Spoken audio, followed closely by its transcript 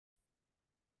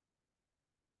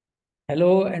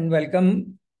Hello and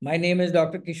welcome. My name is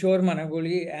Dr. Kishore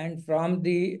Managoli, and from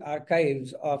the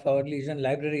archives of our lesion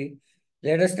library,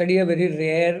 let us study a very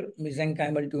rare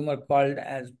mesenchymal tumor called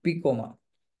as PEComa.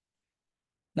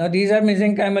 Now, these are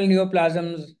mesenchymal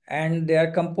neoplasms, and they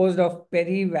are composed of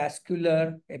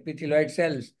perivascular epithelioid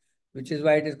cells, which is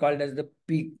why it is called as the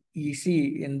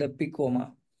PEC in the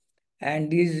PEComa.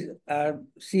 And these are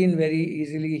seen very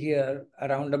easily here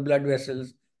around the blood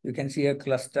vessels. You can see a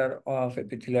cluster of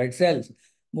epithelioid cells.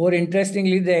 More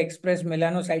interestingly, they express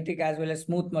melanocytic as well as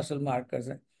smooth muscle markers.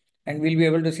 And we'll be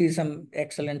able to see some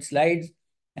excellent slides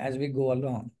as we go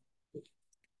along.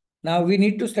 Now, we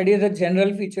need to study the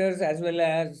general features as well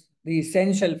as the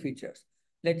essential features.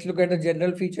 Let's look at the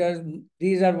general features.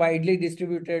 These are widely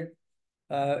distributed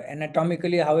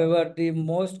anatomically. However, the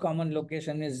most common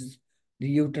location is the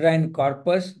uterine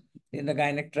corpus in the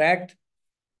gynec tract.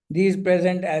 These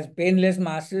present as painless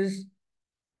masses,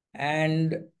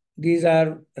 and these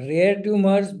are rare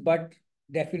tumors, but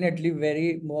definitely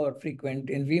very more frequent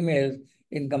in females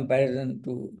in comparison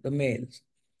to the males.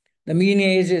 The mean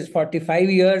age is 45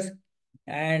 years,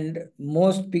 and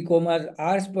most PEComas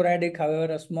are sporadic.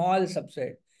 However, a small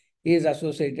subset is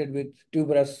associated with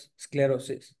tuberous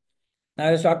sclerosis. Now,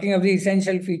 I was talking of the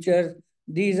essential features.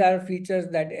 These are features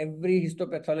that every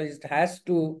histopathologist has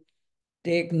to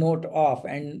take note of,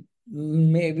 and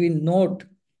maybe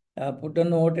put a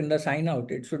note in the sign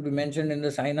out. It should be mentioned in the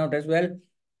sign out as well.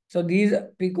 So these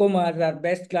PEComas are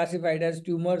best classified as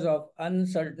tumors of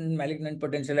uncertain malignant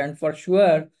potential. And for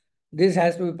sure, this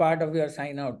has to be part of your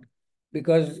sign out,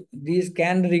 because these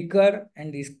can recur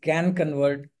and these can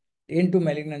convert into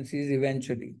malignancies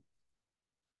eventually.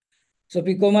 So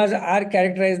PEComas are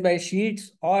characterized by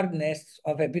sheets or nests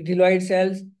of epithelioid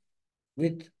cells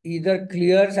with either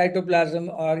clear cytoplasm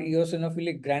or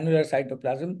eosinophilic granular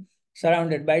cytoplasm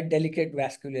surrounded by delicate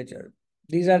vasculature.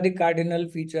 These are the cardinal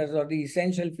features or the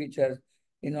essential features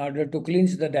in order to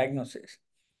clinch the diagnosis.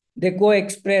 They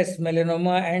co-express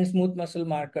melanoma and smooth muscle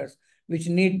markers, which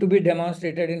need to be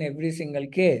demonstrated in every single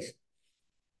case.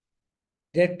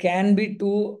 There can be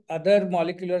two other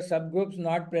molecular subgroups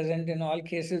not present in all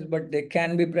cases, but they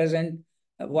can be present.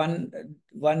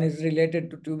 One is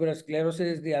related to tuberous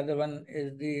sclerosis. The other one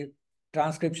is the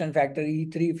transcription factor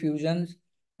E3 fusions.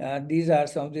 These are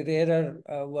some of the rarer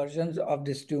versions of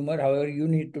this tumor. However, you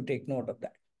need to take note of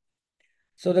that.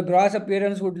 So the gross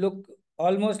appearance would look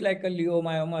almost like a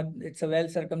leiomyoma. It's a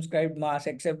well-circumscribed mass,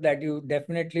 except that you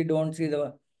definitely don't see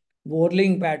the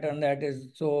whorling pattern that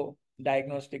is so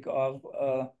diagnostic of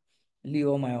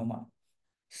leiomyoma.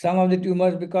 Some of the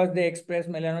tumors, because they express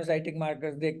melanocytic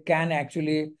markers, they can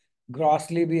actually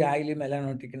grossly be highly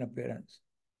melanotic in appearance.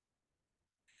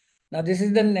 Now, this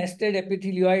is the nested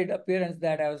epithelioid appearance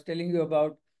that I was telling you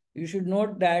about. You should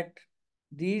note that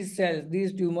these cells,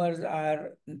 these tumors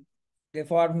they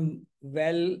form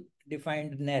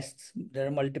well-defined nests. There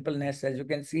are multiple nests, as you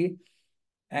can see.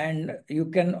 And you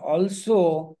can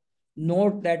also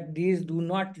note that these do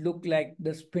not look like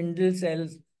the spindle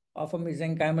cells of a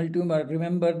mesenchymal tumor.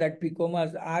 Remember that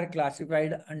PEComas are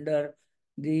classified under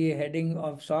the heading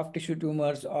of soft tissue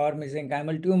tumors or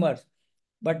mesenchymal tumors,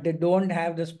 but they don't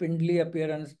have the spindly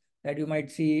appearance that you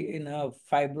might see in a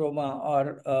fibroma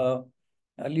or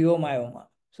a leiomyoma.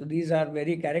 So these are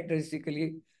very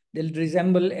characteristically, they'll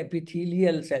resemble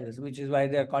epithelial cells, which is why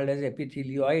they're called as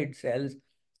epithelioid cells.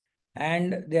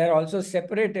 And they are also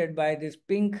separated by this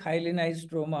pink hyalinized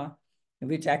stroma,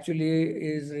 which actually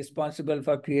is responsible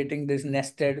for creating this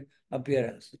nested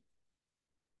appearance.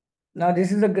 Now,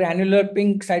 this is the granular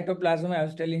pink cytoplasm I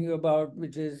was telling you about,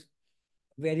 which is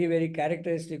very, very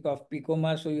characteristic of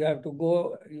PEComa. So you have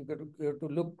to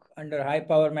look under high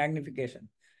power magnification.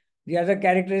 The other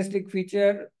characteristic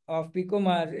feature of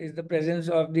PEComas is the presence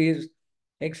of these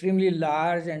extremely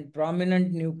large and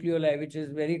prominent nucleoli, which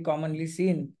is very commonly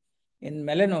seen in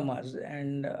melanomas.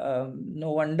 And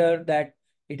no wonder that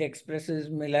it expresses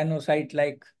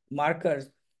melanocyte-like markers.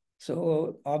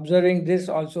 So observing this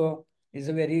also is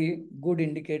a very good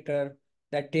indicator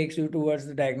that takes you towards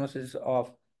the diagnosis of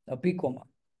a PEComa.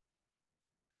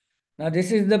 Now,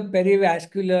 this is the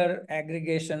perivascular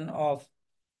aggregation of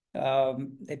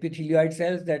epithelioid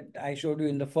cells that I showed you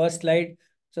in the first slide.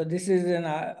 So this is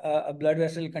a blood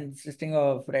vessel consisting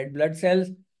of red blood cells.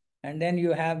 And then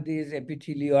you have these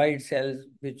epithelioid cells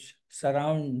which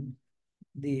surround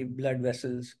the blood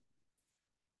vessels.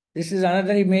 This is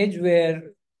another image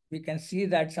where we can see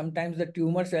that sometimes the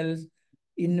tumor cells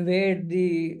invade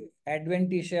the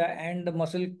adventitia and the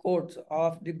muscle coats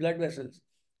of the blood vessels.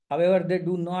 However, they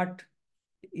do not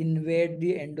invade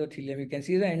the endothelium. You can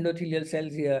see the endothelial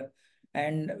cells here.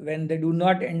 And when they do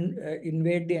not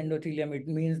invade the endothelium, it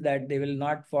means that they will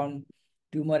not form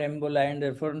tumor emboli and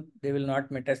therefore they will not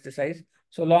metastasize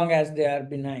so long as they are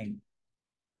benign.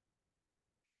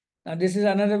 Now, this is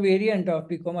another variant of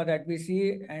PEComa that we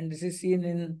see, and this is seen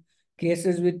in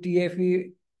cases with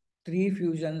TFE3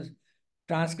 fusions,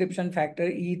 transcription factor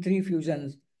E3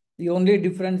 fusions. The only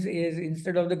difference is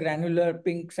instead of the granular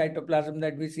pink cytoplasm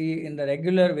that we see in the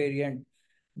regular variant,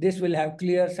 this will have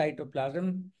clear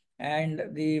cytoplasm and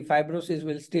the fibrosis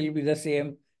will still be the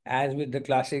same as with the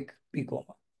classic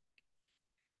PEComa.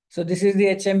 So this is the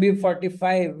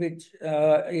HMB45, which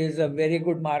is a very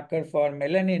good marker for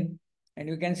melanin. And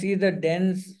you can see the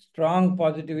dense, strong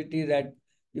positivity that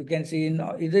you can see in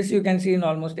this. You can see in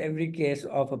almost every case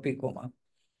of a PEComa.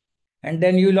 And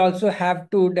then you'll also have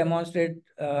to demonstrate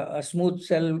a smooth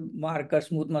cell marker,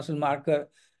 smooth muscle marker,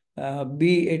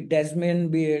 be it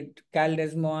Desmin, be it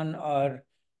Cal-Desmon, or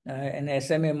an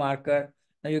SMA marker.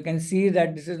 Now you can see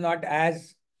that this is not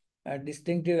as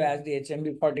distinctive as the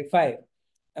HMB45.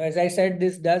 As I said,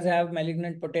 this does have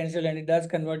malignant potential and it does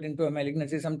convert into a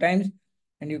malignancy sometimes.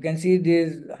 And you can see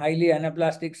these highly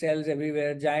anaplastic cells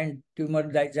everywhere, giant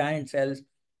tumor, giant cells,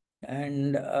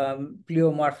 and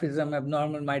pleomorphism,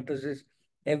 abnormal mitosis,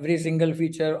 every single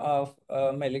feature of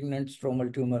malignant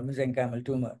stromal tumor, mesenchymal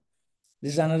tumor.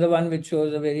 This is another one which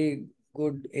shows a very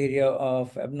good area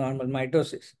of abnormal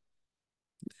mitosis.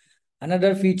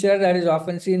 Another feature that is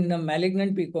often seen in a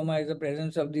malignant PEComa is the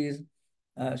presence of these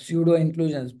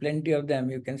pseudo-inclusions, plenty of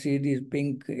them. You can see these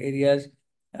pink areas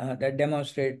that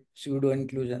demonstrate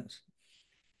pseudo-inclusions.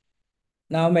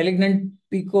 Now, malignant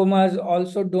PEComas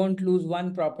also don't lose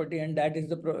one property, and that is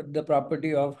the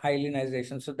property of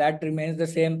hyalinization. So that remains the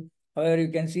same. However, you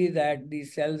can see that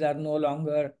these cells are no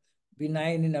longer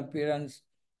benign in appearance.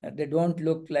 They don't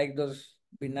look like those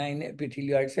benign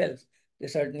epithelioid cells. They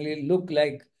certainly look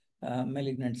like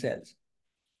malignant cells.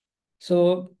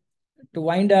 So to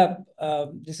wind up,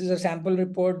 this is a sample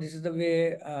report. This is the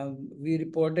way we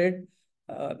reported.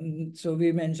 So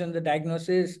we mentioned the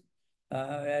diagnosis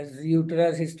as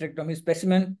uterus hysterectomy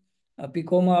specimen, a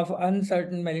PEComa of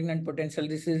uncertain malignant potential.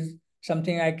 This is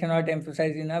something I cannot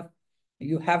emphasize enough.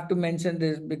 You have to mention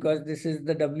this because this is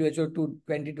the WHO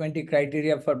 2020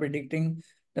 criteria for predicting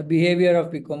the behavior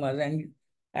of PEComas. And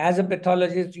as a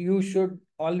pathologist, you should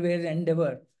always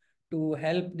endeavor to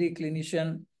help the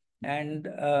clinician. And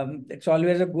it's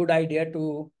always a good idea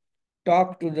to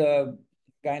talk to the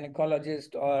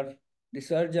gynecologist or the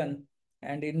surgeon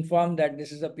and inform that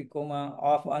this is a PEComa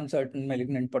of uncertain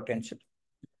malignant potential.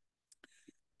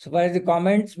 So far as the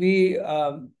comments, we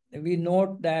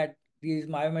note that these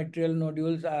myometrial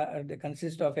nodules they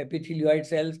consist of epithelioid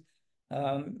cells.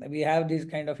 We have these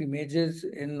kind of images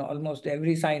in almost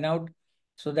every sign out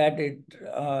so that it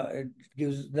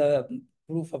gives the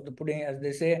proof of the pudding, as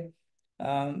they say.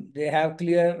 They have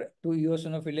clear to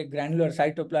eosinophilic granular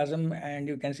cytoplasm, and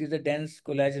you can see the dense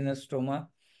collagenous stroma.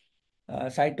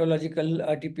 Cytological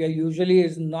atypia usually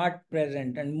is not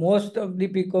present, and most of the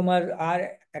PEComas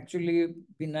are actually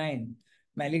benign.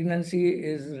 Malignancy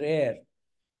is rare.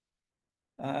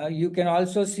 You can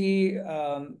also see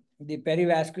the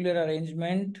perivascular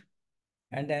arrangement,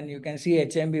 and then you can see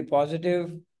HMB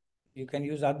positive. You can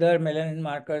use other melanin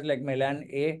markers like melan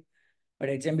A, but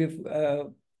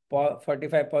HMB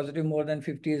 45 positive more than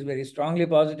 50 is very strongly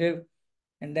positive.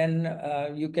 And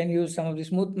then you can use some of the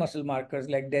smooth muscle markers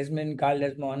like Desmin,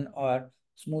 Carl-Desmon, or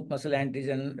smooth muscle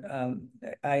antigen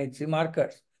IHC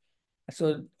markers.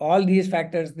 So all these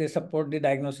factors, they support the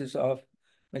diagnosis of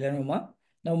melanoma.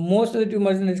 Now, most of the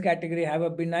tumors in this category have a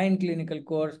benign clinical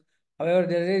course. However,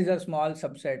 there is a small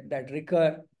subset that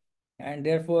recur, and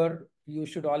therefore you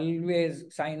should always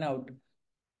sign out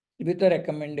with a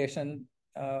recommendation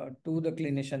to the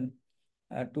clinician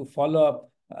to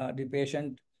follow up the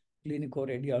patient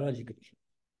clinico-radiologically.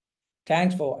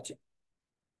 Thanks for watching.